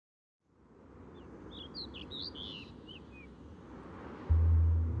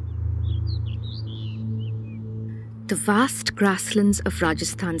The vast grasslands of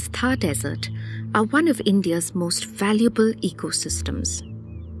Rajasthan's Thar Desert are one of India's most valuable ecosystems,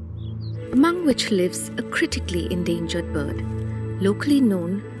 among which lives a critically endangered bird, locally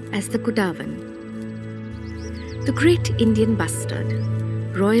known as the Kudavan. The great Indian bustard,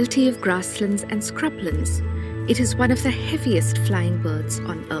 royalty of grasslands and scrublands, it is one of the heaviest flying birds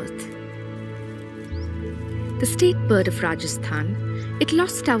on earth. The state bird of Rajasthan, it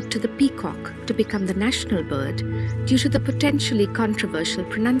lost out to the peacock to become the national bird due to the potentially controversial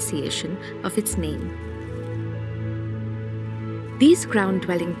pronunciation of its name. These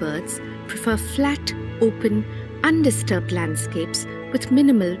ground-dwelling birds prefer flat, open, undisturbed landscapes with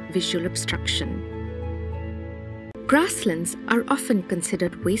minimal visual obstruction. Grasslands are often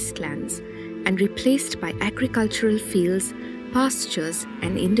considered wastelands and replaced by agricultural fields, pastures,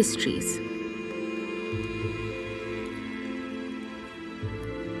 and industries.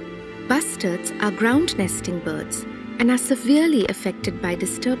 Bustards are ground-nesting birds and are severely affected by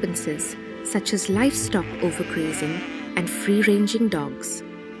disturbances such as livestock overgrazing and free-ranging dogs.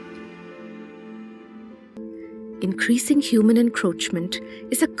 Increasing human encroachment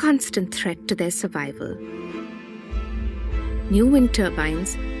is a constant threat to their survival. New wind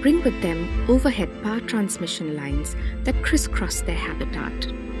turbines bring with them overhead power transmission lines that crisscross their habitat.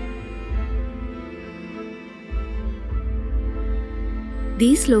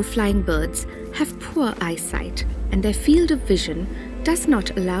 These low-flying birds have poor eyesight, and their field of vision does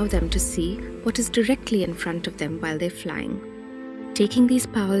not allow them to see what is directly in front of them while they're flying. Taking these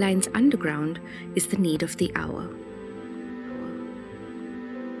power lines underground is the need of the hour.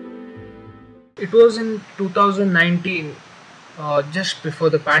 It was in 2019, just before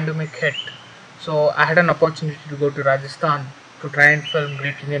the pandemic hit. So I had an opportunity to go to Rajasthan to try and film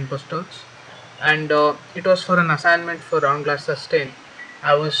Great Indian Bustards, and it was for an assignment for Round Glass Sustain.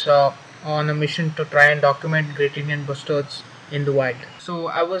 I was on a mission to try and document Great Indian Bustards in the wild. So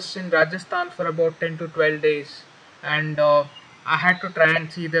I was in Rajasthan for about 10 to 12 days, and I had to try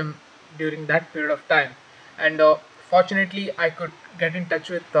and see them during that period of time. And fortunately, I could get in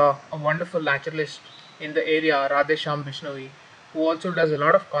touch with a wonderful naturalist in the area, Radheshyam Bishnoi, who also does a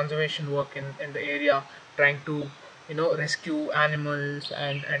lot of conservation work in the area, trying to rescue animals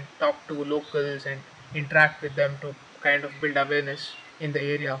and talk to locals and interact with them to kind of build awareness in the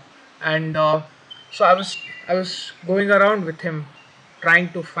area. And so I was going around with him trying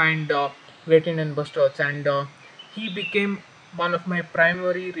to find Great Indian Bustards, and he became one of my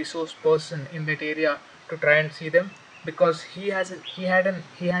primary resource person in that area to try and see them, because he had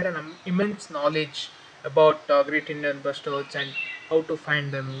an immense knowledge about Great Indian Bustards and how to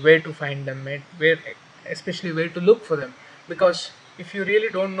find them, where to find them, and especially where to look for them. Because if you really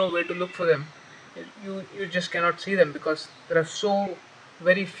don't know where to look for them, you just cannot see them, because there are so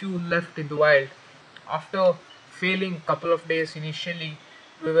very few left in the wild. After failing a couple of days initially,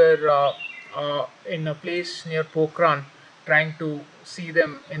 we were in a place near Pokhran trying to see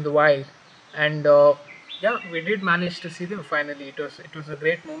them in the wild, and yeah, we did manage to see them finally. It was a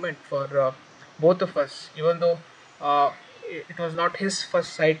great moment for both of us. Even though it was not his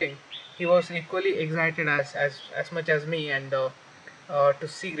first sighting, he was equally excited as much as me, and to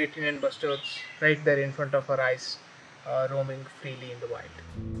see Great Indian Bustards right there in front of our eyes, roaming freely in the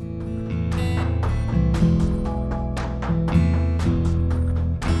wild.